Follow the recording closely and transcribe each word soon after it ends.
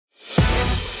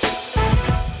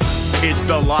It's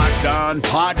the Locked On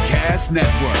Podcast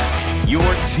Network, your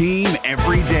team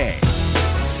every day.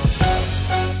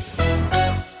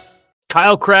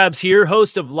 Kyle Krabs here,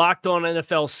 host of Locked On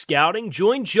NFL Scouting.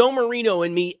 Join Joe Marino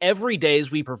and me every day as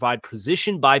we provide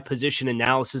position-by-position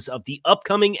analysis of the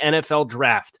upcoming NFL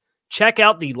Draft. Check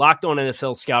out the Locked On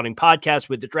NFL Scouting podcast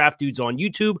with the Draft Dudes on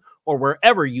YouTube or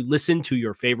wherever you listen to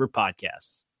your favorite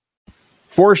podcasts.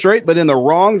 4 straight, but in the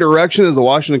wrong direction as the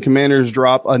Washington Commanders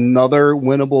drop another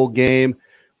winnable game.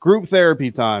 Group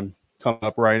therapy time coming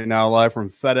up right now, live from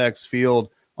FedEx Field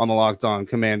on the Locked On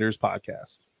Commanders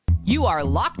podcast. You are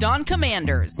Locked On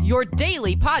Commanders, your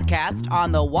daily podcast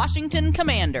on the Washington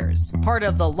Commanders. Part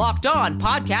of the Locked On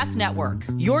Podcast Network,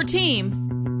 your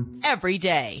team every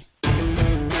day.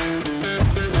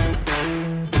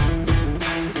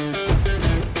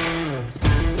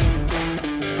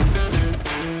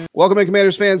 Welcome in,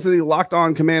 Commanders fans, to the Locked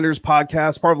On Commanders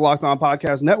podcast, part of the Locked On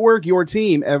Podcast Network, your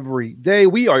team every day.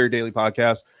 We are your daily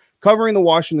podcast covering the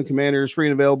Washington Commanders, free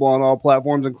and available on all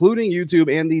platforms, including YouTube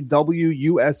and the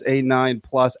WUSA 9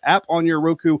 Plus app on your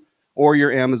Roku or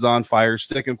your Amazon Fire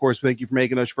Stick. And of course, thank you for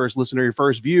making us your first listener, your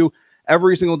first view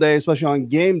every single day, especially on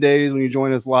game days when you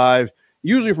join us live,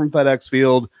 usually from FedEx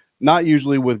Field, not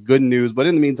usually with good news. But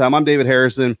in the meantime, I'm David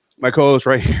Harrison. My co-host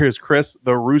right here is Chris,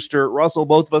 the Rooster Russell,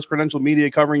 both of us credentialed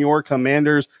media covering your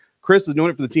Commanders. Chris is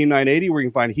doing it for the Team 980, where you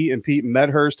can find Heat and Pete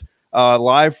Medhurst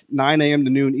live 9 a.m.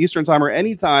 to noon Eastern time or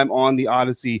anytime on the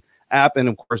Odyssey app. And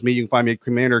of course, me, you can find me at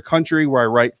Commander Country, where I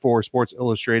write for Sports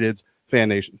Illustrated's Fan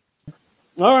Nation.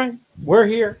 All right, we're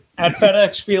here at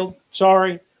FedEx Field.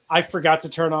 Sorry, I forgot to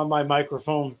turn on my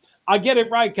microphone. I get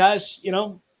it right, guys. You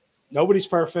know, nobody's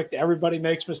perfect. Everybody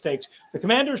makes mistakes. The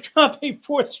Commanders drop a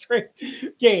 4th straight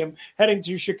game heading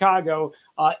to Chicago,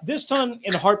 this time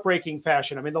in heartbreaking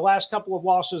fashion. I mean, the last couple of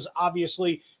losses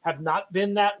obviously have not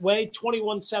been that way.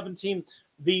 21-17,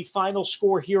 the final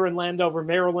score here in Landover,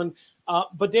 Maryland.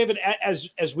 But, David,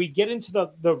 as we get into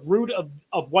the root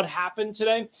of what happened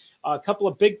today, a couple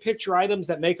of big picture items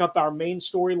that make up our main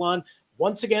storyline.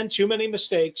 Once again, too many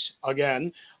mistakes.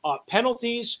 Again,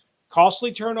 penalties,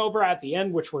 costly turnover at the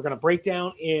end, which we're going to break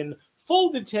down in full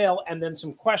detail, and then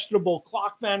some questionable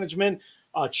clock management,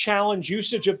 challenge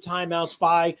usage of timeouts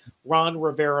by Ron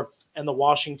Rivera and the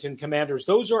Washington Commanders.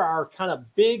 Those are our kind of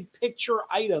big picture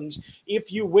items,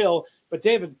 if you will. But,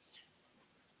 David,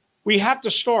 we have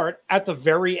to start at the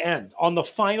very end. On the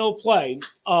final play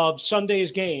of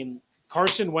Sunday's game,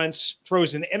 Carson Wentz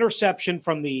throws an interception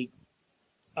from the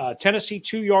Tennessee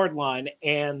 2-yard line,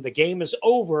 and the game is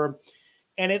over.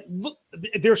 And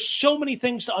there's so many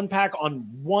things to unpack on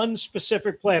one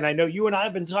specific play. And I know you and I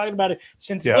have been talking about it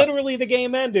since literally the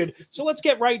game ended. So let's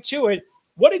get right to it.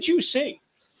 What did you see?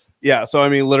 Yeah, so I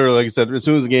mean, literally, like you said, as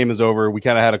soon as the game is over, we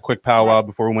kind of had a quick powwow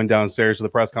before we went downstairs to the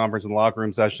press conference and the locker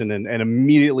room session and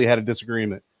immediately had a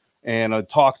disagreement. And I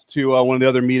talked to one of the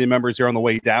other media members here on the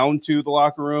way down to the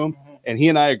locker room, and he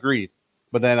and I agreed.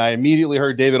 But then I immediately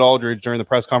heard David Aldridge during the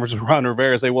press conference with Ron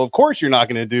Rivera say, well, of course you're not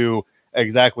going to do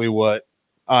exactly what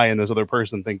I and this other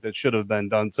person think that should have been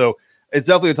done. So it's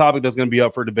definitely a topic that's going to be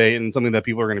up for debate, and something that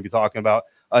people are going to be talking about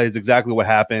is exactly what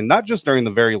happened, not just during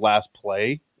the very last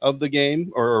play of the game,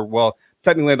 or well,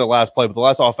 technically the last play, but the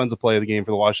last offensive play of the game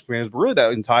for the Washington Commanders, but really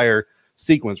that entire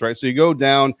sequence, right? So you go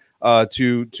down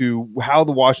to how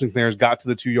the Washington Commanders got to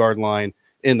the 2-yard line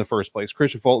in the first place.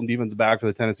 Christian Fulton, defensive back for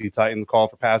the Tennessee Titans, call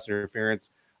for pass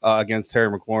interference against Terry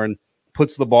McLaurin,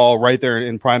 puts the ball right there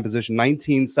in prime position,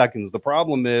 19 seconds. The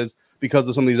problem is, because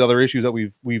of some of these other issues that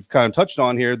we've kind of touched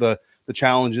on here, the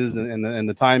challenges and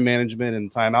the time management and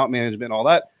timeout management and all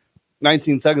that,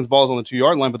 19 seconds, ball's on the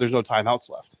 2-yard line, but there's no timeouts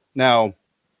left. Now,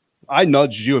 I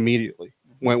nudged you immediately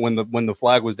when the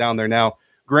flag was down there. Now,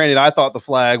 granted, I thought the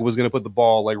flag was going to put the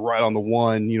ball like right on the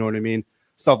 1, you know what I mean?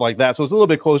 Stuff like that. So it's a little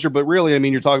bit closer, but really, I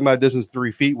mean, you're talking about a distance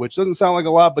 3 feet, which doesn't sound like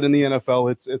a lot, but in the NFL,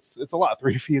 it's a lot.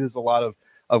 3 feet is a lot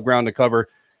of ground to cover.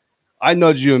 I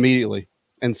nudged you immediately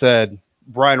and said,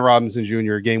 Brian Robinson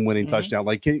Jr., game-winning touchdown.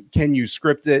 Like, can you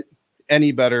script it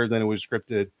any better than it was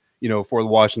scripted, for the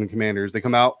Washington Commanders? They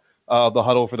come out of the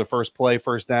huddle for the first play,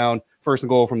 first down, first and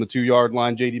goal from the 2-yard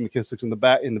line. J.D. McKissic's in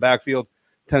the backfield.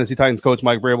 Tennessee Titans coach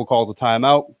Mike Vrabel calls a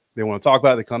timeout. They want to talk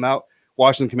about it. They come out.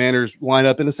 Washington Commanders line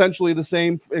up in essentially the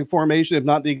same formation, if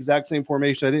not the exact same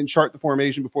formation. I didn't chart the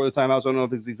formation before the timeout, so I don't know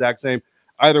if it's the exact same.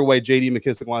 Either way, J.D.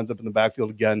 McKissic lines up in the backfield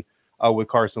again with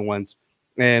Carson Wentz.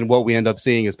 And what we end up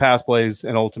seeing is pass plays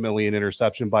and ultimately an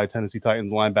interception by Tennessee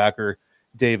Titans linebacker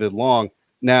David Long.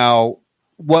 Now,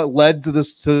 what led to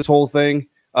this whole thing?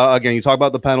 Again, you talk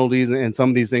about the penalties and some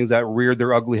of these things that reared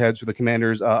their ugly heads for the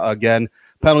Commanders. Again,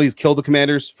 penalties killed the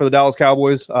Commanders for the Dallas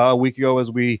Cowboys a week ago, as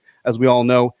we all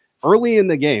know. early in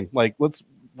the game. Like, let's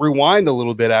rewind a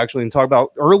little bit actually and talk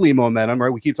about early momentum, right?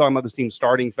 We keep talking about this team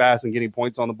starting fast and getting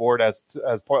points on the board as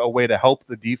a way to help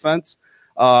the defense.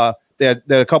 They had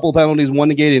a couple of penalties, one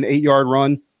negated an 8-yard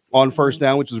run on first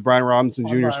down, which was Brian Robinson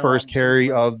Jr.'s first carry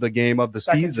of the game of the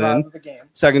season.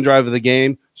 Second drive of the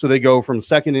game. So they go from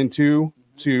 2nd and 2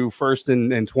 to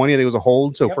 1st and 20. I think it was a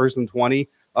hold. So 1st and 20,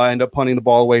 end up punting the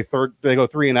ball away. They go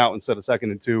 3 and out instead of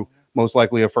 2nd and 2, most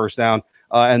likely a first down.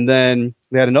 And then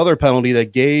they had another penalty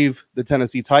that gave the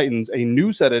Tennessee Titans a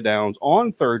new set of downs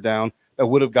on 3rd down that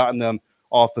would have gotten them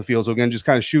off the field. So again, just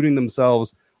kind of shooting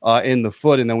themselves in the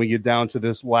foot. And then we get down to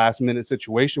this last minute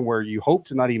situation where you hope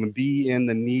to not even be in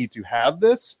the need to have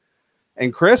this.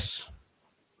 And Chris,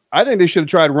 I think they should have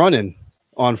tried running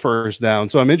on first down.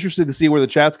 So I'm interested to see where the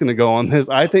chat's going to go on this.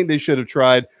 I think they should have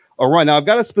tried a run. Now I've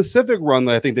got a specific run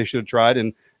that I think they should have tried.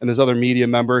 And this other media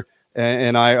member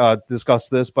and I discussed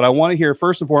this, but I want to hear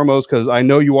first and foremost, because I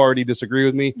know you already disagree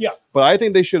with me. Yeah. But I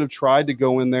think they should have tried to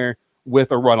go in there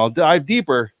with a run. I'll dive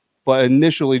deeper. But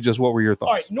initially, just what were your thoughts?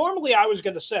 All right. Normally, I was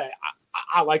going to say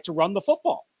I like to run the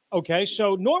football. Okay.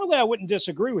 So normally I wouldn't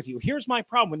disagree with you. Here's my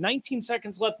problem. With 19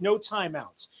 seconds left, no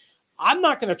timeouts. I'm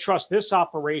not going to trust this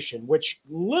operation, which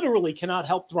literally cannot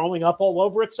help throwing up all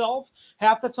over itself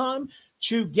half the time,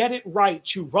 to get it right,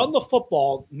 to run the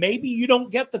football. Maybe you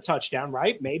don't get the touchdown,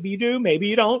 right? Maybe you do. Maybe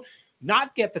you don't.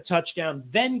 Not get the touchdown,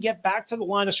 then get back to the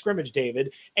line of scrimmage,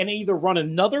 David, and either run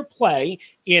another play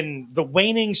in the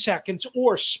waning seconds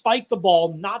or spike the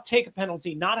ball, not take a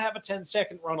penalty, not have a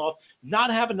 10-second runoff,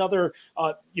 not have another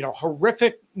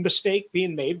horrific mistake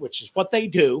being made, which is what they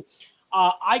do.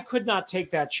 I could not take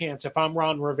that chance if I'm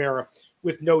Ron Rivera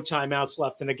with no timeouts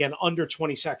left and, again, under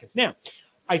 20 seconds. Now,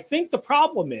 I think the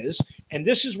problem is, and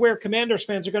this is where Commanders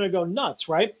fans are going to go nuts,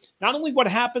 right? Not only what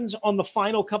happens on the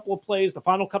final couple of plays, the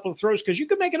final couple of throws, because you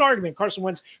could make an argument Carson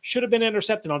Wentz should have been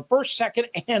intercepted on first, second,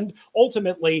 and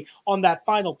ultimately on that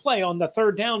final play on the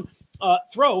 3rd down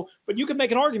throw. But you could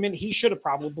make an argument he should have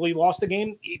probably lost the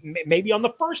game maybe on the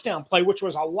 1st down play, which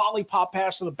was a lollipop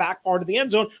pass to the back part of the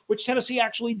end zone, which Tennessee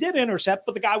actually did intercept,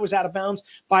 but the guy was out of bounds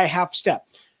by a half step.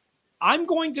 I'm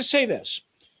going to say this.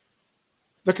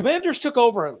 The Commanders took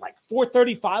over at like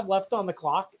 4:35 left on the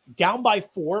clock, down by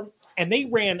 4, and they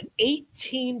ran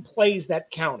 18 plays that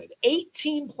counted.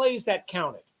 18 plays that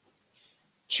counted.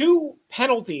 2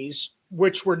 penalties,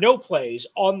 which were no plays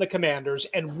on the Commanders,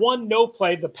 and 1 no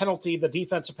play, the penalty, the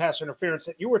defensive pass interference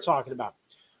that you were talking about.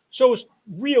 So it was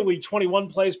really 21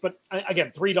 plays, but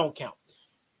again, 3 don't count.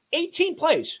 18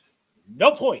 plays,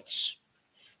 no points.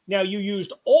 Now, you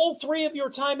used all 3 of your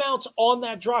timeouts on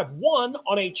that drive. 1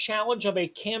 on a challenge of a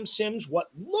Cam Sims, what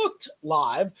looked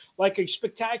live like a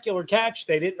spectacular catch.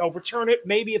 They didn't overturn it.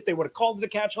 Maybe if they would have called it a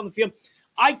catch on the field.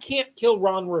 I can't kill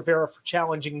Ron Rivera for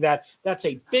challenging that. That's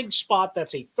a big spot.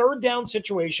 That's a 3rd down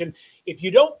situation. If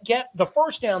you don't get the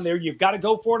 1st down there, you've got to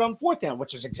go for it on 4th down,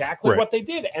 which is exactly what they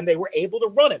did, and they were able to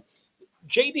run it.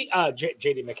 J.D.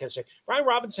 McKissick, Brian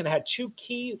Robinson had 2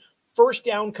 key 1st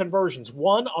down conversions,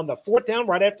 1 on the 4th down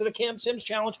right after the Cam Sims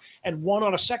challenge and 1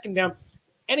 on a 2nd down.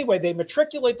 Anyway, they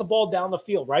matriculate the ball down the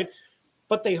field, right?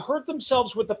 But they hurt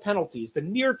themselves with the penalties, the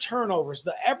near turnovers,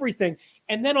 the everything.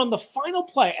 And then on the final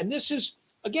play, and this is,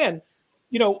 again,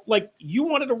 like you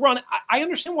wanted to run. I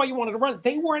understand why you wanted to run.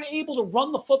 They weren't able to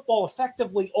run the football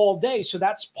effectively all day, so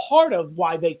that's part of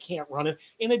why they can't run it,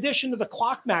 in addition to the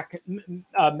clock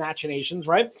machinations,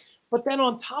 right? But then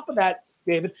on top of that,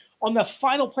 David, on the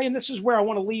final play, and this is where I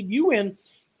want to leave you in,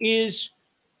 is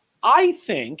I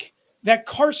think that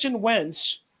Carson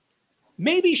Wentz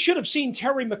maybe should have seen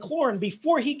Terry McLaurin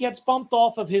before he gets bumped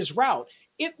off of his route.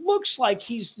 It looks like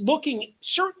he's looking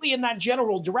certainly in that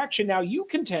general direction. Now, you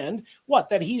contend,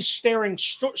 that he's staring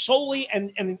solely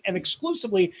and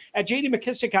exclusively at J.D.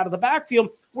 McKissick out of the backfield,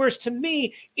 whereas to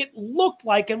me, it looked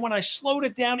like, and when I slowed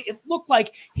it down, it looked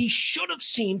like he should have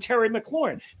seen Terry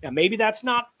McLaurin. Now, maybe that's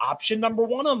not option number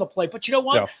 1 on the play, but you know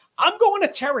what? No. I'm going to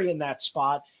Terry in that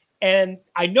spot, and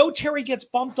I know Terry gets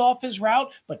bumped off his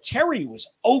route, but Terry was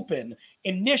open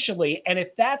initially, and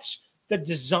if that's the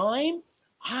design,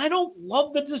 I don't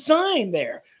love the design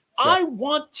there. Yeah. I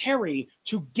want Terry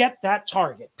to get that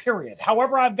target, period.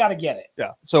 However, I've got to get it.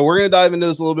 Yeah. So we're going to dive into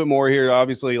this a little bit more here.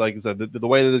 Obviously, like I said, the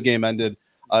way that this game ended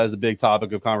is a big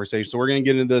topic of conversation. So we're going to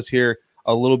get into this here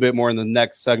a little bit more in the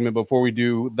next segment. Before we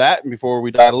do that, and before we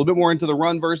dive a little bit more into the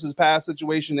run versus pass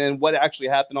situation and what actually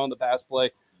happened on the pass play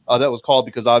that was called,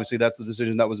 because obviously that's the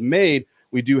decision that was made.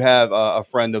 we do have a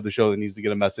friend of the show that needs to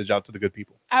get a message out to the good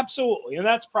people. Absolutely, and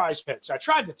that's Prize Picks. I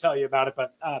tried to tell you about it,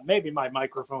 but maybe my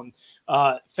microphone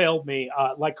failed me,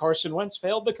 like Carson Wentz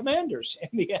failed the Commanders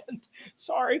in the end.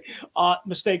 Sorry,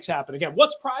 mistakes happen again.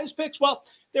 What's Prize Picks? Well,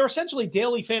 they're essentially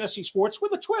daily fantasy sports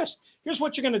with a twist. Here's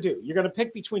what you're going to do. You're going to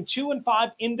pick between 2 and 5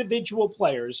 individual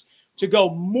players to go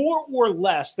more or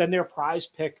less than their Prize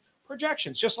Pick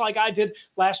projections, just like I did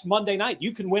last Monday night.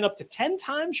 You can win up to 10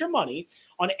 times your money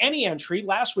on any entry.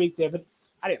 Last week, David,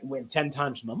 I didn't win 10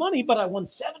 times my money, but I won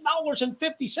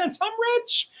 $7.50. I'm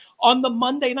rich on the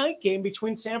Monday night game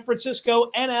between San Francisco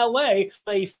and LA,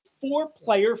 a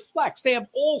 4-player flex. They have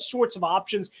all sorts of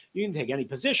options. You can take any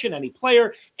position, any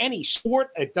player, any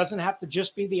sport. It doesn't have to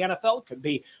just be the NFL. It could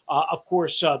be, of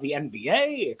course, the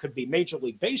NBA. It could be Major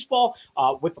League Baseball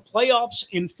with the playoffs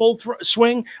in full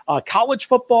swing, college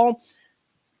football.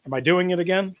 Am I doing it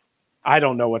again? I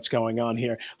don't know what's going on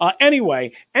here.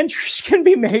 Anyway, entries can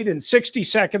be made in 60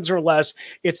 seconds or less.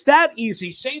 It's that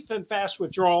easy, safe and fast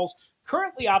withdrawals.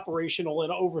 Currently operational in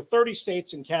over 30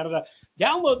 states and Canada.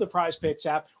 Download the Prize Picks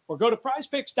app or go to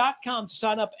prizepicks.com to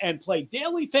sign up and play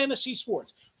daily fantasy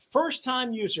sports.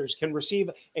 First-time users can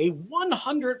receive a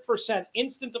 100%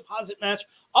 instant deposit match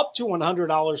up to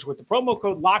 $100 with the promo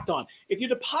code LOCKEDON. If you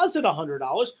deposit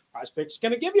 $100, Prize Picks is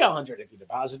going to give you $100. If you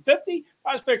deposit $50,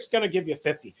 Prize Picks is going to give you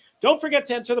 $50. Don't forget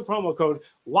to enter the promo code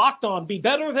LOCKEDON. Be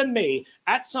better than me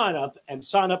at sign up and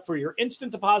sign up for your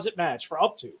instant deposit match for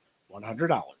up to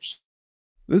 $100.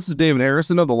 This is David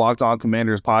Harrison of the Locked On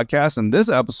Commanders podcast, and this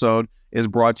episode is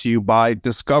brought to you by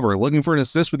Discover. Looking for an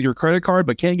assist with your credit card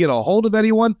but can't get a hold of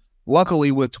anyone?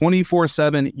 Luckily, with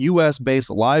 24/7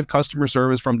 U.S.-based live customer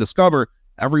service from Discover,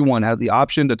 everyone has the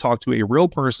option to talk to a real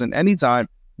person anytime,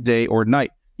 day or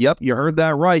night. Yep, you heard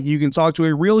that right. You can talk to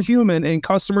a real human in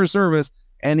customer service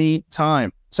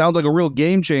anytime. Sounds like a real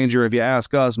game changer if you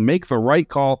ask us. Make the right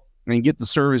call and get the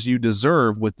service you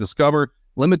deserve with Discover.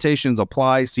 Limitations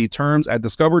apply. See terms at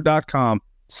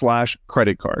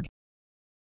discover.com/credit card.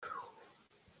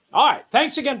 All right.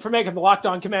 Thanks again for making the Locked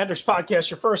On Commanders podcast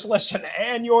your first listen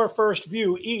and your first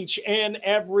view each and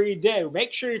every day.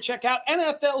 Make sure you check out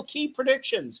NFL Key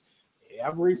Predictions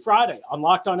every Friday on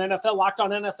Locked On NFL. Locked On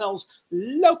NFL's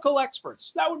local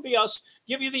experts, that would be us,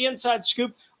 give you the inside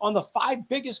scoop on the 5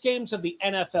 biggest games of the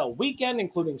NFL weekend,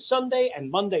 including Sunday and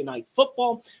Monday Night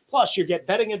Football. Plus, you get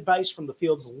betting advice from the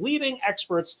field's leading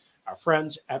experts, our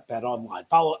friends at BetOnline.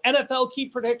 Follow NFL Key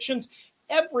Predictions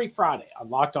every Friday on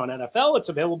Locked On NFL. It's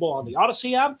available on the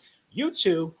Odyssey app,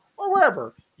 YouTube, or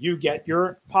wherever you get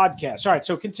your podcasts. All right,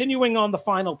 so continuing on the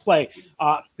final play,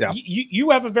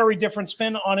 you have a very different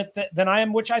spin on it than I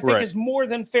am, which I think is more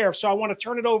than fair. So I want to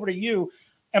turn it over to you.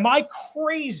 Am I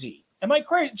crazy? And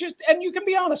you can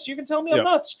be honest. You can tell me I'm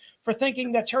nuts for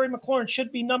thinking that Terry McLaurin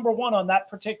should be number 1 on that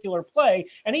particular play.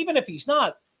 And even if he's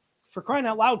not, for crying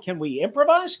out loud, can we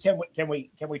improvise? Can we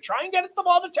try and get the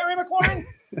ball to Terry McLaurin?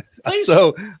 Please?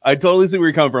 So I totally see where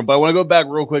you're coming from, but I want to go back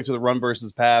real quick to the run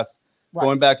versus pass. Right.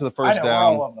 Going back to the first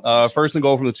down, first and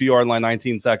goal from the 2-yard line,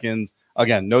 19 seconds.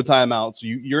 Again, no timeout. So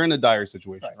you're in a dire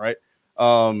situation, right?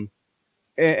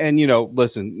 And you know,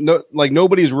 listen,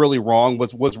 nobody's really wrong.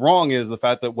 What's wrong is the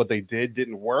fact that what they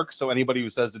didn't work. So anybody who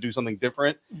says to do something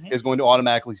different is going to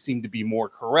automatically seem to be more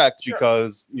correct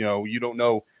because, you know, you don't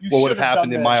know what would have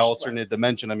happened in my alternate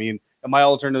dimension. I mean, in my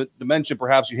alternate dimension,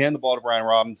 perhaps you hand the ball to Brian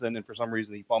Robinson and for some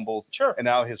reason he fumbles. And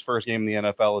now his first game in the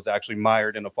NFL is actually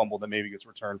mired in a fumble that maybe gets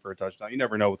returned for a touchdown. You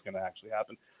never know what's going to actually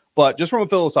happen. But just from a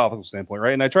philosophical standpoint,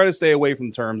 right? And I try to stay away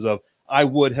from terms of I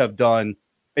would have done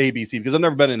ABC because I've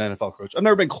never been an NFL coach. I've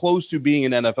never been close to being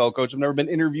an NFL coach. I've never been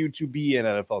interviewed to be an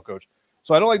NFL coach.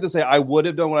 So I don't like to say I would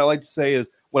have done. What I like to say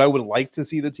is what I would like to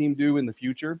see the team do in the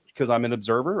future because I'm an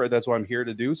observer, right? That's what I'm here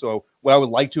to do. So what I would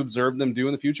like to observe them do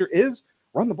in the future is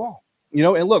run the ball. You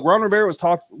know, and look, Ron Rivera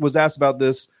was asked about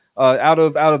this out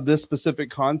of this specific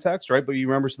context, right? But you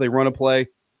remember, so they run a play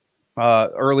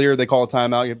earlier, they call a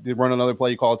timeout. You run another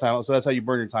play, you call a timeout. So that's how you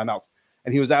burn your timeouts.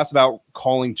 And he was asked about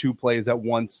calling 2 plays at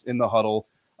once in the huddle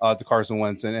to Carson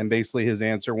Wentz, and basically his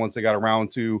answer once they got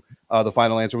around to the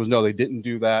final answer was no, they didn't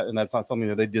do that, and that's not something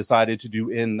that they decided to do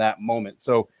in that moment.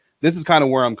 So this is kind of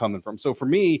where I'm coming from. So for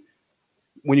me,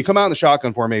 when you come out in the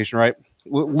shotgun formation, right,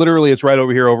 literally it's right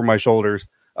over here over my shoulders.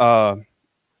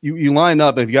 You line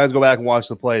up, and if you guys go back and watch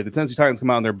the play, the Tennessee Titans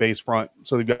come out in their base front.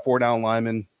 So they've got 4 down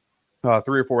linemen, 3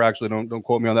 or 4 actually, don't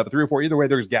quote me on that, but 3 or 4. Either way,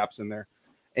 there's gaps in there.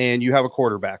 And you have a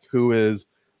quarterback who is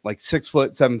like 6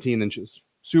 foot 17 inches,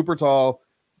 super tall,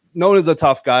 known as a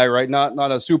tough guy, right?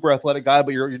 Not a super athletic guy,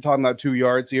 but you're talking about 2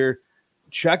 yards here.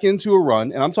 Check into a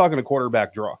run, and I'm talking a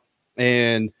quarterback draw.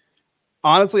 And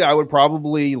Honestly, I would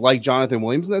probably like Jonathan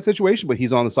Williams in that situation, but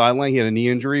he's on the sideline. He had a knee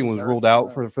injury and was ruled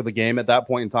out for the game at that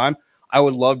point in time. I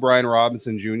would love Brian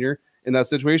Robinson Jr. in that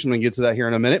situation. I'm going to get to that here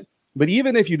in a minute. But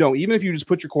even if you don't, even if you just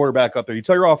put your quarterback up there, you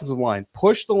tell your offensive line,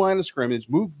 push the line of scrimmage,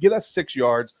 get us 6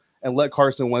 yards and let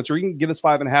Carson Wentz, or you can get us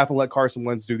 5.5 and let Carson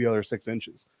Wentz do the other 6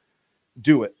 inches.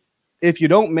 Do it. If you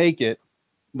don't make it,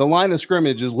 the line of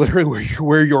scrimmage is literally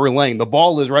where you're laying. The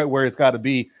ball is right where it's got to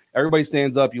be. Everybody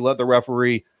stands up. You let the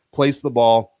referee place the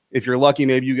ball. If you're lucky,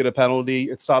 maybe you get a penalty.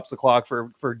 It stops the clock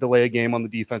for delay a game on the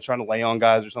defense, trying to lay on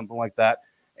guys or something like that.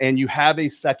 And you have a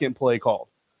second play called.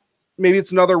 Maybe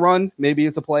it's another run. Maybe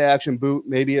it's a play action boot.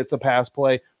 Maybe it's a pass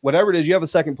play. Whatever it is, you have a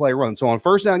second play run. So on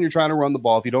first down, you're trying to run the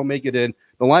ball. If you don't make it in,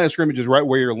 the line of scrimmage is right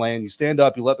where you're laying. You stand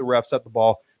up. You let the ref set the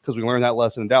ball because we learned that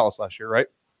lesson in Dallas last year, right?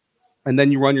 And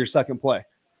then you run your second play.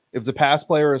 If it's a pass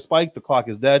play or a spike, the clock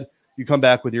is dead. You come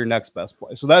back with your next best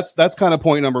play. So that's kind of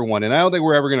point number one. And I don't think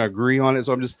we're ever going to agree on it.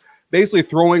 So I'm just basically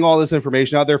throwing all this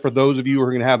information out there for those of you who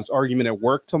are going to have this argument at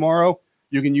work tomorrow.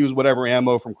 You can use whatever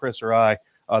ammo from Chris or I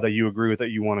that you agree with, that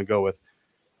you want to go with.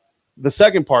 The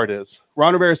second part is,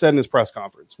 Ron Rivera said in his press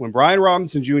conference, when Brian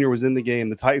Robinson Jr. was in the game,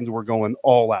 the Titans were going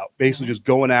all out, basically just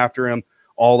going after him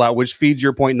all out, which feeds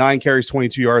your point. 9 carries,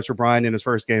 22 yards for Brian in his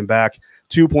first game back,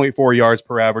 2.4 yards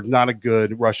per average, not a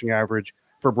good rushing average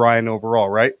for Brian overall,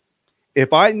 right?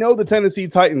 If I know the Tennessee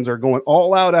Titans are going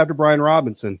all out after Brian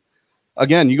Robinson,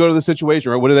 again, you go to the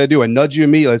situation, right? What did I do? I nudged you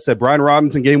immediately. I said, Brian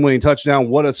Robinson, game-winning touchdown.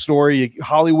 What a story.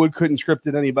 Hollywood couldn't script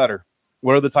it any better.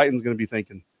 What are the Titans going to be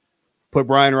thinking? Put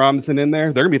Brian Robinson in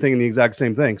there? They're going to be thinking the exact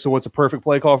same thing. So what's a perfect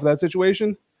play call for that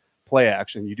situation? Play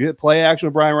action. You do play action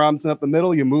with Brian Robinson up the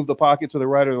middle. You move the pocket to the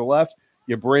right or the left.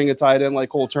 You bring a tight end like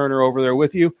Cole Turner over there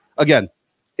with you. Again,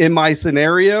 in my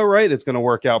scenario, right, it's going to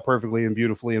work out perfectly and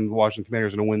beautifully, and the Washington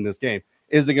Commanders are going to win this game.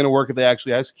 Is it going to work if they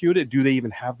actually execute it? Do they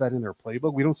even have that in their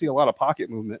playbook? We don't see a lot of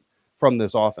pocket movement from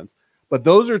this offense. But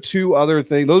those are two other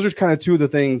things. Those are kind of two of the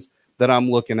things that I'm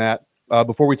looking at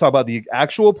before we talk about the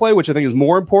actual play, which I think is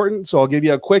more important. So I'll give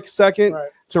you a quick second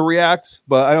to react.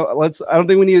 But I don't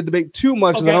think we need to debate too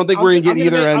much. Okay. I don't think we're going to get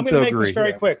either end to agree. I'm going to make this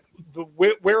very quick.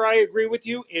 Where I agree with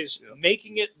you is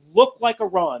making it look like a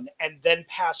run and then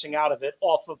passing out of it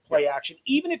off of play action.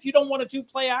 Even if you don't want to do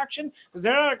play action, because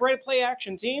they're not a great play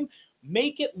action team,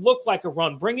 make it look like a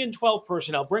run. Bring in 12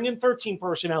 personnel. Bring in 13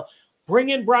 personnel. Bring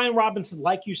in Brian Robinson,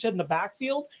 like you said, in the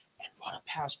backfield, and run a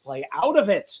pass play out of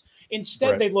it.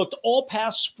 Instead, they looked all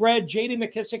pass spread, J.D.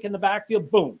 McKissick in the backfield,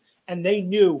 boom, and they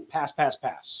knew pass.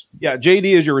 Yeah,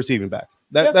 J.D. is your receiving back.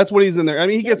 That's what he's in there. I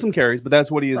mean, he gets some carries, but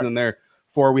that's what he is in there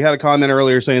for. We had a comment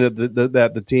earlier saying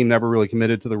that the team never really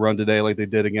committed to the run today like they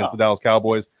did against the Dallas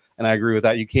Cowboys, and I agree with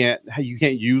that. You can't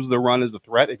use the run as a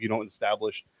threat if you don't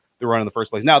establish the run in the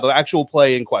first place. Now, the actual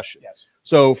play in question. Yes.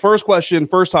 So first question,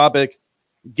 first topic,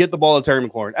 get the ball to Terry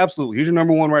McLaurin. Absolutely. He's your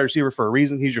number one wide receiver for a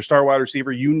reason. He's your star wide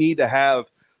receiver. You need to have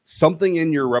something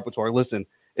in your repertoire. Listen,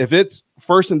 if it's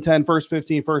 1st and 10, 1st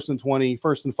 15, 1st and 20,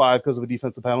 1st and 5 because of a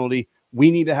defensive penalty,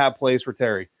 we need to have plays for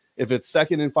Terry. If it's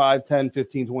 2nd and 5, 10,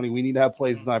 15, 20, we need to have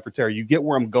plays designed for Terry. You get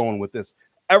where I'm going with this.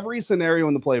 Every scenario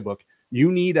in the playbook,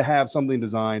 you need to have something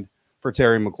designed for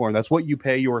Terry McLaurin. That's what you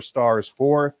pay your stars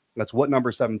for. That's what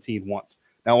number 17 wants.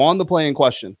 Now, on the play in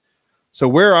question, so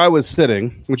where I was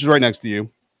sitting, which is right next to you,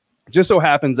 just so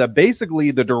happens that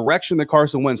basically the direction that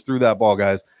Carson Wentz threw that ball,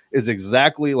 guys, is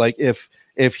exactly like if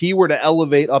he were to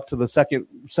elevate up to the second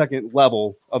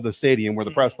level of the stadium where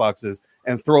the press box is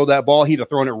and throw that ball, he'd have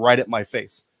thrown it right at my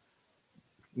face.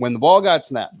 When the ball got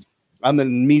snapped, I'm then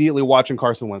immediately watching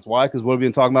Carson Wentz. Why? Because what we've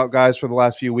been talking about, guys, for the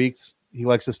last few weeks, he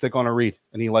likes to stick on a read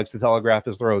and he likes to telegraph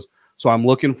his throws. So I'm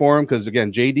looking for him because,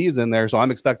 again, JD is in there, so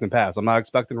I'm expecting pass. I'm not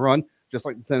expecting run, just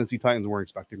like the Tennessee Titans weren't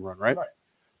expecting run, right?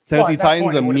 Tennessee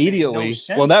Titans immediately –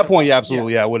 well, at that point,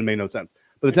 absolutely, it wouldn't make no sense.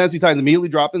 But the Tennessee Titans immediately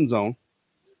drop in zone.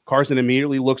 Carson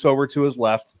immediately looks over to his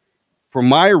left. From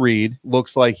my read,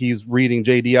 looks like he's reading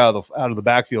JD out of the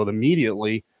backfield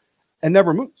immediately and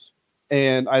never moves.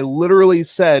 And I literally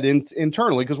said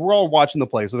internally, because we're all watching the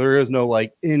play, so there is no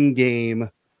like during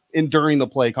the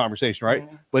play conversation, right?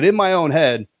 Mm-hmm. But in my own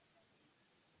head,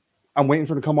 I'm waiting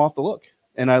for him to come off the look.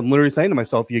 And I'm literally saying to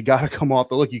myself, you got to come off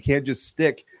the look. You can't just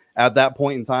stick at that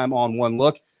point in time on one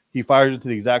look. He fires it to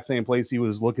the exact same place he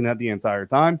was looking at the entire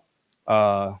time.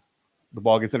 The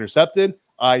ball gets intercepted.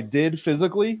 I did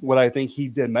physically what I think he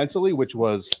did mentally, which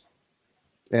was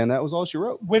And that was all she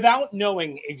wrote. Without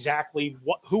knowing exactly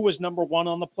who was number one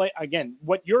on the play, again,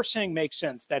 what you're saying makes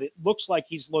sense, that it looks like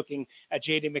he's looking at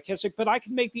J.D. McKissic, but I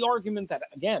can make the argument that,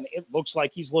 again, it looks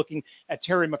like he's looking at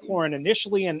Terry McLaurin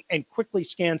initially and quickly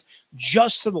scans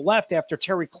just to the left after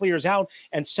Terry clears out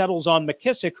and settles on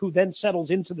McKissic, who then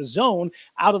settles into the zone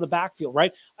out of the backfield,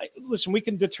 right? Listen, we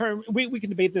can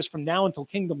debate this from now until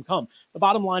kingdom come. The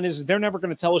bottom line is they're never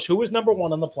going to tell us who was number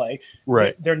one on the play.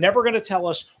 Right. They're never going to tell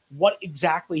us what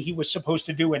exactly he was supposed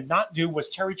to do and not do. Was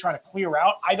Terry trying to clear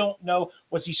out? I don't know.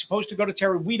 Was he supposed to go to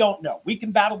Terry? We don't know. We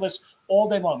can battle this all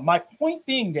day long. My point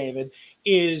being, David,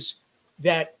 is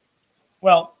that,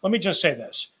 well, let me just say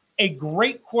this. A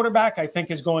great quarterback, I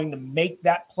think, is going to make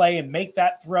that play and make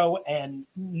that throw, and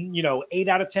 8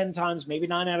 out of 10 times, maybe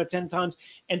 9 out of 10 times.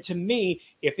 And to me,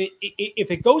 if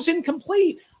it goes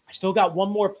incomplete, I still got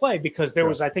one more play because there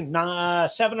was, I think,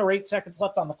 7 or 8 seconds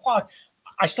left on the clock.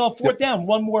 I still have fourth down,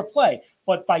 one more play.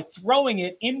 But by throwing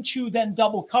it into then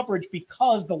double coverage,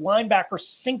 because the linebacker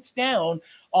sinks down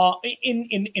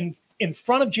in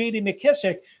front of J.D.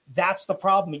 McKissic, that's the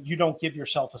problem. You don't give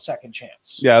yourself a second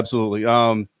chance. Yeah, absolutely.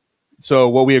 So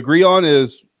what we agree on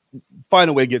is find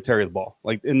a way to get Terry the ball.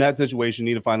 Like in that situation,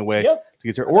 you need to find a way to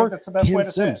get Terry. Or that's the best way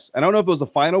to say it. I don't know if it was the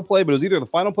final play, but it was either the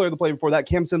final play or the play before that.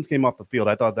 Cam Sims came off the field.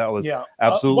 I thought that was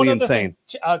absolutely insane.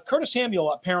 Curtis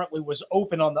Samuel apparently was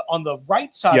open on the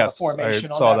right side of the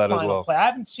formation. I saw that final as well. Play. I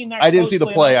haven't seen that. I didn't see the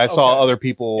play. I saw other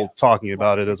people talking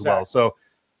about it as well. So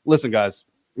listen, guys.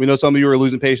 We know some of you are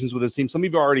losing patience with this team. Some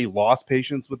of you already lost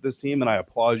patience with this team, and I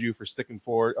applaud you for sticking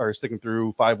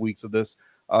through 5 weeks of this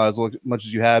as much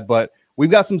as you had. But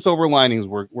we've got some silver linings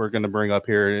we're going to bring up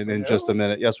here in just a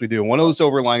minute. Yes, we do. One of those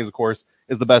silver linings, of course,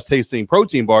 is the best tasting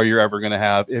protein bar you're ever going to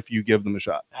have if you give them a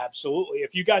shot. Absolutely.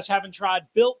 If you guys haven't tried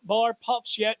Built Bar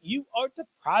Puffs yet, you are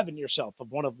depriving yourself of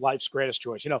one of life's greatest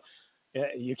joys.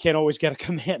 You can't always get a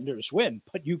Commanders win,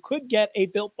 but you could get a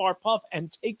Built Bar Puff and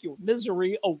take your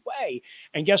misery away.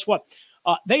 And guess what?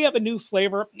 They have a new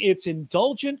flavor. It's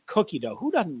indulgent cookie dough. Who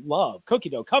doesn't love cookie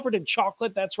dough covered in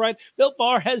chocolate? That's right. Built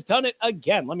Bar has done it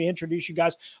again. Let me introduce you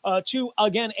guys to,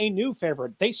 again, a new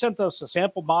favorite. They sent us a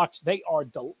sample box. They are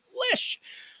delish.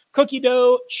 Cookie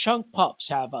dough chunk puffs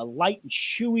have a light and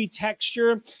chewy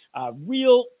texture.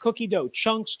 Real cookie dough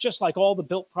chunks, just like all the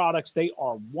Built products. They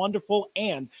are wonderful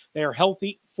and they are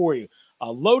healthy for you.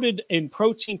 Loaded in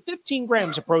protein, 15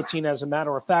 grams of protein, as a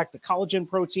matter of fact, the collagen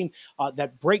protein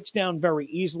that breaks down very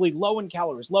easily, low in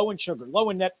calories, low in sugar, low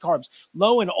in net carbs,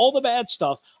 low in all the bad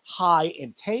stuff, high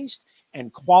in taste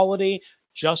and quality,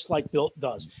 just like Built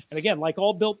does. And again, like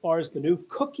all Built bars, the new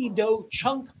cookie dough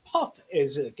chunk puff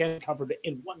is again covered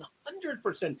in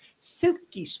 100%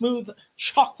 silky smooth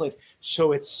chocolate.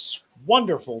 So it's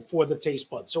wonderful for the taste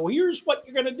buds. So here's what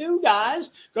you're going to do, guys.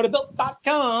 Go to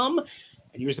Built.com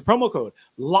and use the promo code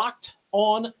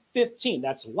LOCKEDON15.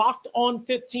 That's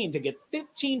LOCKEDON15 to get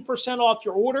 15% off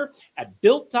your order at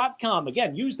Built.com.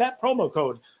 Again, use that promo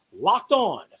code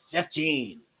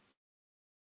LOCKEDON15.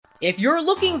 If you're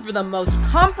looking for the most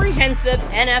comprehensive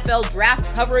NFL draft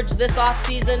coverage this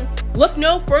offseason, look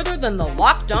no further than the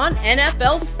Locked On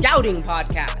NFL Scouting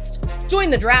Podcast.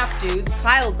 Join the draft dudes,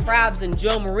 Kyle Krabs and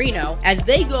Joe Marino, as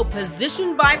they go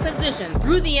position by position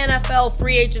through the NFL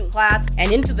free agent class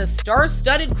and into the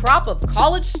star-studded crop of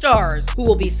college stars who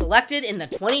will be selected in the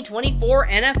 2024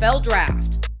 NFL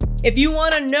Draft. If you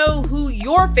want to know who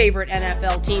your favorite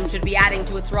NFL team should be adding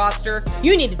to its roster,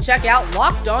 you need to check out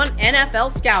Locked On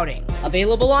NFL Scouting,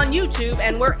 available on YouTube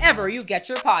and wherever you get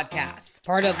your podcasts.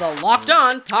 Part of the Locked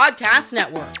On Podcast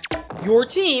Network, your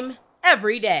team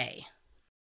every day.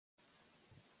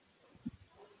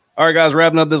 All right, guys,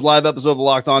 wrapping up this live episode of the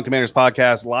Locked On Commanders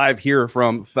podcast, live here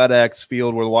from FedEx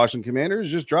Field, where the Washington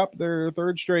Commanders just dropped their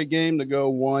third straight game to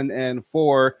go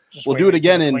 1-4. We'll do it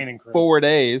again in 4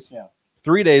 days. Yeah.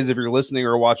 3 days if you're listening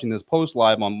or watching this post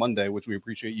live on Monday, which we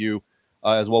appreciate you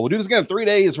as well. We'll do this again in 3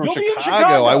 days from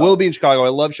Chicago. I will be in Chicago. I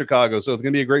love Chicago, so it's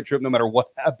going to be a great trip no matter what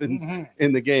happens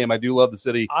in the game. I do love the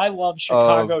city. I love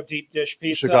Chicago deep dish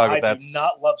pizza. I do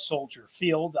not love Soldier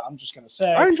Field. I'm just going to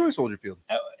say. I enjoy Soldier Field.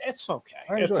 It's okay.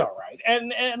 It's all right.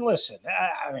 And listen,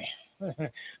 I mean,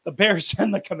 the Bears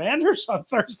and the Commanders on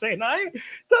Thursday night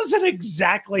doesn't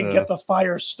exactly get the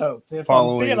fire stoked.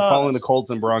 Following the Colts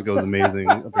and Broncos, amazing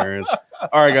appearance.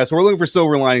 All right, guys. So we're looking for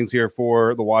silver linings here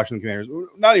for the Washington Commanders.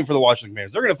 Not even for the Washington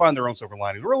Commanders. They're going to find their own silver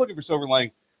linings. We're looking for silver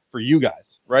linings for you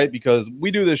guys, right? Because we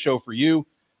do this show for you.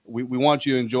 We want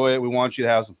you to enjoy it. We want you to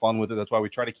have some fun with it. That's why we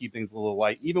try to keep things a little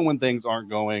light, even when things aren't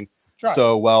going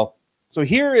so well. So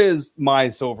here is my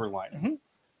silver lining.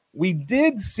 We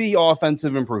did see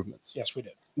offensive improvements. Yes, we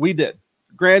did. We did.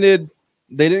 Granted,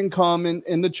 they didn't come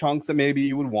in the chunks that maybe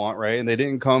you would want, right? And they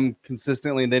didn't come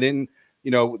consistently, and they didn't,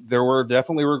 there were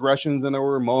definitely regressions and there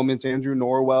were moments. Andrew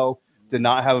Norwell did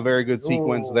not have a very good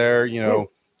sequence there, yeah.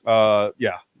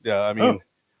 I mean,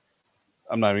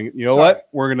 I'm not even, what?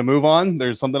 We're going to move on.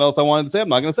 There's something else I wanted to say. I'm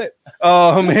not going to say it.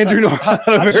 Andrew Norwell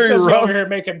had a very rough. Over here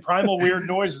making primal weird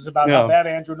noises about how bad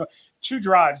Andrew Norwell. 2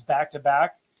 drives back to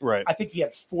back. Right. I think he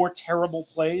had 4 terrible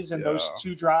plays in those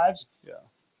 2 drives. Yeah.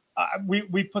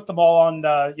 We put them all on,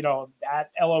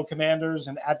 at LO Commanders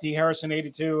and at D Harrison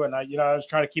 82. And, I was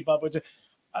trying to keep up with it.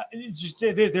 It's just,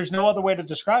 there's no other way to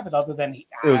describe it other than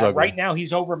right now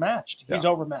he's overmatched. He's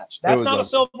overmatched. That's not a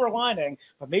silver lining,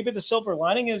 but maybe the silver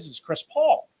lining is Chris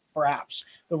Paul, perhaps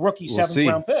the rookie 7th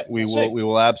round pick. We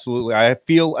will absolutely. I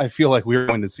feel like we're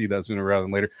going to see that sooner rather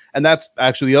than later. And that's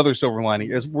actually the other silver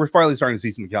lining is we're finally starting to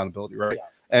see some accountability, right?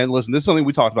 Yeah. And listen, this is something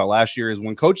we talked about last year is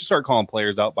when coaches start calling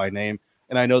players out by name.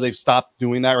 And I know they've stopped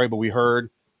doing that, right? But we heard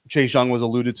Chase Young was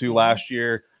alluded to last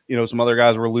year. Some other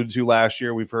guys were alluded to last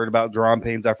year. We've heard about Deron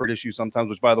Payne's effort issue sometimes,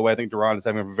 which, by the way, I think Deron is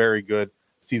having a very good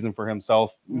season for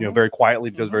himself, very quietly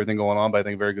because of everything going on, but I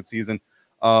think a very good season.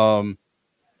 And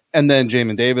then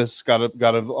Jamin Davis got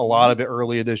a lot of it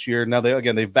earlier this year. Now,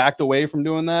 they've backed away from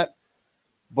doing that.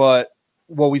 But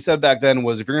what we said back then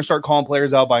was if you're going to start calling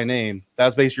players out by name,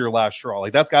 that's basically your last straw.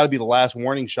 Like, that's got to be the last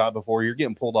warning shot before you're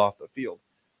getting pulled off the field.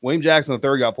 William Jackson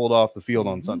III got pulled off the field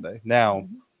on Sunday. Now,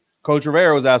 Coach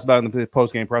Rivera was asked about it in the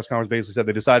post-game press conference, basically said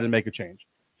they decided to make a change.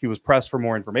 He was pressed for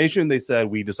more information. They said,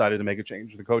 we decided to make a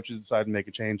change. The coaches decided to make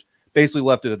a change. Basically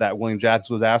left it at that. William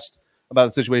Jackson was asked about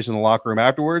the situation in the locker room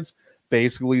afterwards.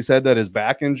 Basically said that his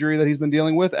back injury that he's been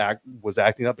dealing with was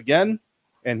acting up again.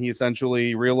 And he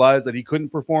essentially realized that he couldn't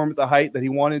perform at the height that he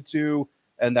wanted to.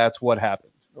 And that's what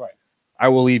happened. Right. I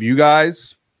will leave you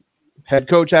guys. Head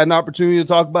coach had an opportunity to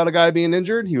talk about a guy being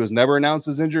injured. He was never announced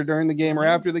as injured during the game or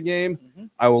after the game.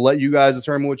 I will let you guys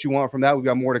determine what you want from that. We've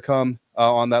got more to come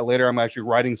on that later. I'm actually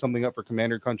writing something up for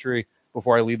Commander Country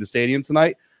before I leave the stadium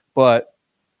tonight. But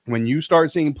when you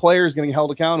start seeing players getting held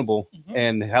accountable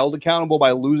and held accountable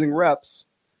by losing reps,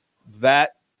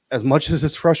 that, as much as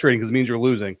it's frustrating because it means you're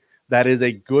losing, that is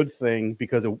a good thing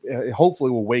because it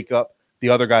hopefully will wake up the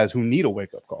other guys who need a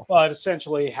wake-up call. Well, it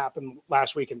essentially happened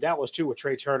last week in Dallas, too, with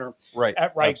Trey Turner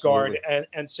at right guard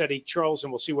and Cedric Charles,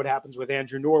 and we'll see what happens with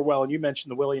Andrew Norwell. And you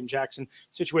mentioned the William Jackson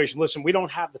situation. Listen, we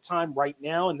don't have the time right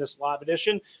now in this live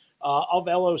edition of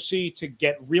LOC to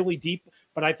get really deep,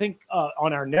 but I think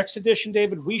on our next edition,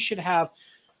 David, we should have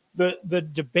the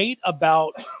debate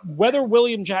about whether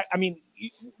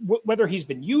whether he's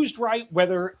been used right,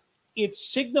 whether it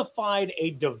signified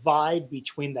a divide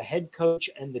between the head coach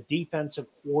and the defensive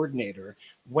coordinator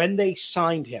when they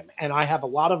signed him. And I have a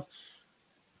lot of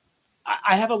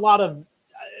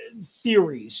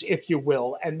theories, if you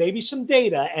will, and maybe some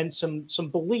data and some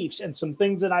beliefs and some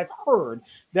things that I've heard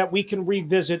that we can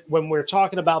revisit when we're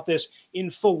talking about this in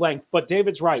full length. But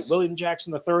David's right. William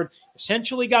Jackson III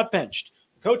essentially got benched.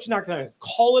 The coach is not going to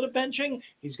call it a benching.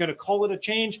 He's going to call it a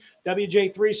change.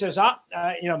 WJ3 says,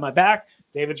 my back.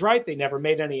 David's right. They never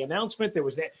made any announcement. There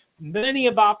was many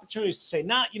of opportunities to say,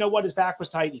 his back was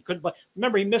tight. He couldn't play.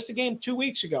 Remember, he missed a game 2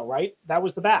 weeks ago, right? That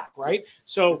was the back, right?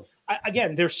 So,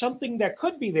 again, there's something that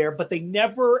could be there, but they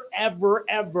never, ever,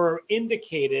 ever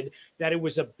indicated that it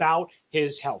was about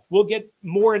his health. We'll get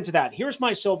more into that. Here's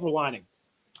my silver lining.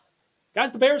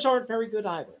 Guys, the Bears aren't very good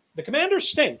either. The Commanders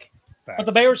stink. Facts. But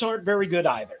the Bears aren't very good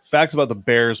either. Facts about the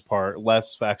Bears part,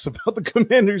 less facts about the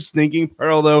Commanders stinking part,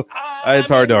 although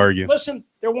it's hard to argue. Listen,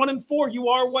 they're 1-4. You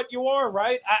are what you are,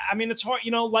 right? It's hard,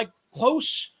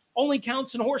 close only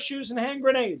counts in horseshoes and hand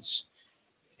grenades.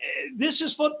 This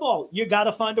is football. You got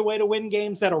to find a way to win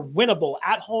games that are winnable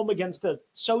at home against a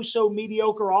so-so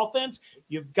mediocre offense.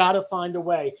 You've got to find a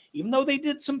way, even though they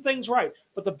did some things right.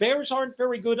 But the Bears aren't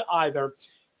very good either.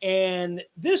 And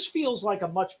this feels like a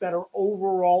much better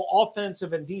overall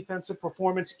offensive and defensive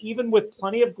performance, even with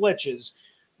plenty of glitches,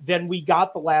 than we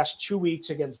got the last 2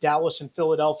 weeks against Dallas and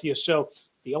Philadelphia. So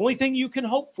the only thing you can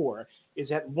hope for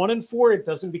is at 1-4, it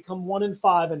doesn't become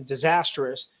 1-5 and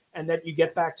disastrous, and that you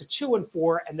get back to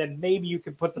 2-4, and then maybe you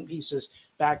can put the pieces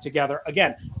back together.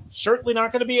 Again, certainly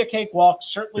not going to be a cakewalk,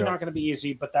 certainly not going to be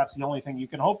easy, but that's the only thing you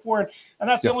can hope for. And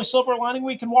that's the only silver lining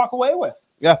we can walk away with.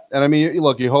 Yeah, and I mean,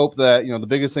 look, you hope that, the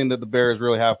biggest thing that the Bears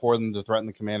really have for them to threaten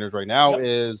the Commanders right now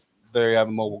is they have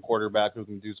a mobile quarterback who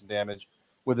can do some damage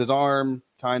with his arm,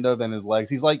 kind of, and his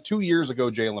legs. He's like 2 years ago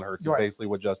Jalen Hurts is basically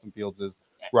what Justin Fields is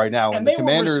right now. And the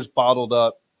Commanders bottled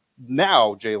up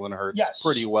now Jalen Hurts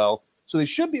pretty well. So they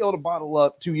should be able to bottle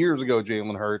up 2 years ago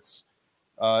Jalen Hurts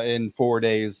in 4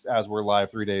 days as we're live,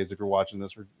 3 days if you're watching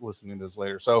this or listening to this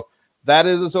later. So that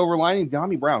is a silver lining.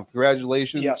 Dami Brown,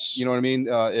 congratulations. Yes. You know what I mean?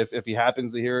 If he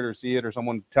happens to hear it or see it or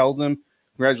someone tells him,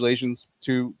 congratulations,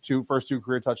 first two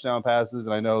career touchdown passes.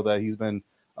 And I know that he's been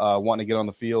wanting to get on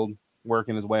the field,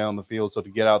 working his way on the field. So to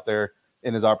get out there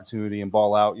in his opportunity and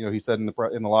ball out, he said in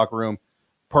the locker room,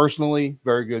 personally,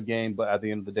 very good game, but at the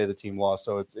end of the day, the team lost.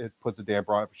 So it puts a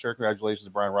damper on it for sure. Congratulations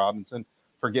to Brian Robinson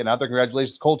for getting out there.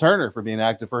 Congratulations to Cole Turner for being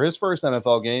active for his first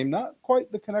NFL game. Not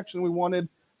quite the connection we wanted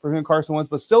for him and Carson Wentz,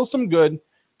 but still some good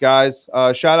guys.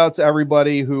 Shout out to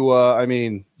everybody who,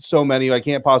 so many, I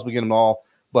can't possibly get them all.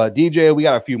 But DJ, we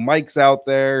got a few mics out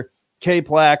there.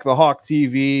 K-Plack, the Hawk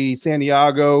TV,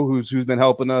 Santiago, who's been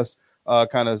helping us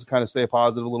kind of stay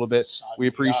positive a little bit. We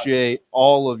appreciate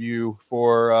all of you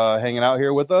for hanging out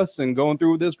here with us and going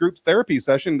through this group therapy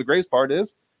session. The greatest part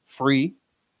is free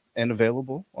and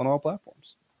available on all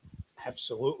platforms.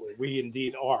 Absolutely. We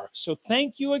indeed are. So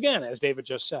thank you again, as David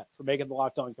just said, for making the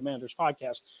Locked On Commanders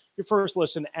podcast your first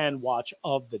listen and watch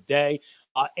of the day.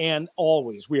 And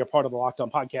always, we are part of the Locked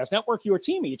On Podcast Network, your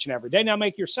team each and every day. Now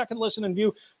make your second listen and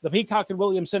view the Peacock and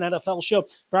Williamson NFL show.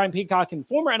 Brian Peacock and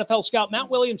former NFL scout Matt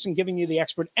Williamson giving you the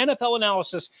expert NFL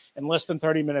analysis in less than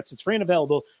 30 minutes. It's free and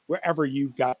available wherever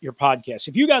you got your podcasts.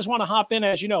 If you guys want to hop in,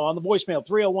 as you know, on the voicemail,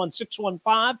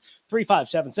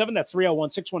 301-615-3577. That's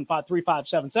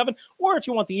 301-615-3577. Or if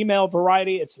you want the email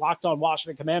variety, it's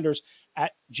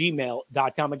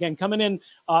LockedOnWashingtonCommanders@gmail.com. Again, coming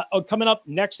up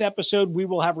next episode, we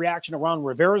will have reaction to Ron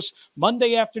Rivera's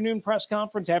Monday afternoon press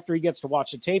conference after he gets to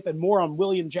watch the tape, and more on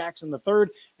William Jackson III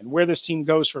and where this team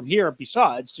goes from here,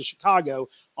 besides to Chicago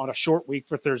on a short week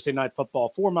for Thursday Night Football.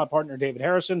 For my partner, David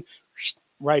Harrison,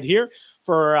 right here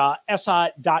for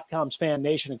SI.com's Fan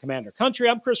Nation and Commander Country.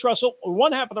 I'm Chris Russell,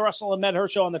 one half of the Russell and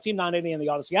Medhurst Show on the Team 980 and the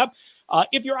Odyssey app.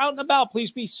 If you're out and about,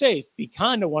 please be safe. Be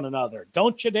kind to one another.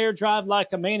 Don't you dare drive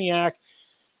like a maniac.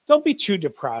 Don't be too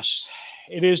depressed.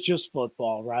 It is just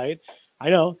football, right? I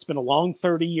know it's been a long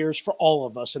 30 years for all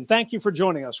of us, and thank you for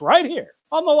joining us right here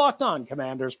on the Locked On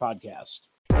Commanders podcast.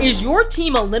 Is your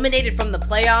team eliminated from the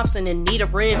playoffs and in need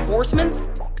of reinforcements?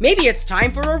 Maybe it's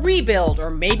time for a rebuild, or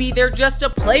maybe they're just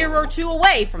a player or two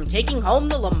away from taking home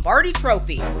the Lombardi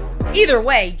Trophy. Either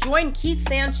way, join Keith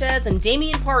Sanchez and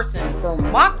Damian Carson for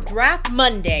Mock Draft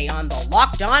Monday on the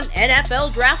Locked On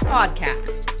NFL Draft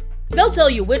Podcast. They'll tell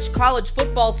you which college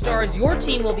football stars your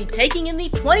team will be taking in the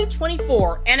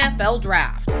 2024 NFL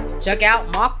Draft. Check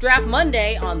out Mock Draft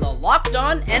Monday on the Locked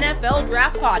On NFL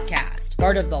Draft Podcast,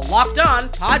 part of the Locked On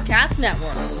Podcast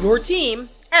Network, your team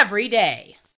every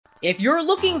day. If you're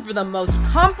looking for the most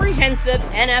comprehensive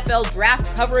NFL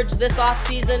draft coverage this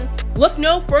offseason, look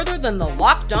no further than the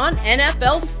Locked On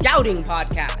NFL Scouting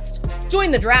Podcast.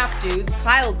 Join the draft dudes,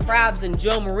 Kyle Krabs and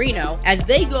Joe Marino, as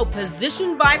they go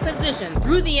position by position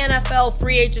through the NFL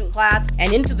free agent class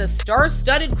and into the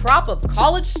star-studded crop of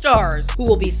college stars who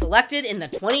will be selected in the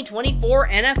 2024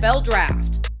 NFL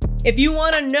Draft. If you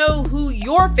want to know who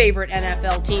your favorite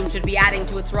NFL team should be adding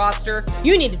to its roster,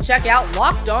 you need to check out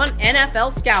Locked On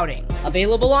NFL Scouting,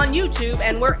 available on YouTube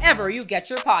and wherever you get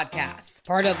your podcasts.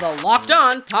 Part of the Locked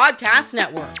On Podcast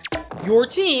Network, your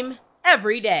team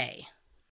every day.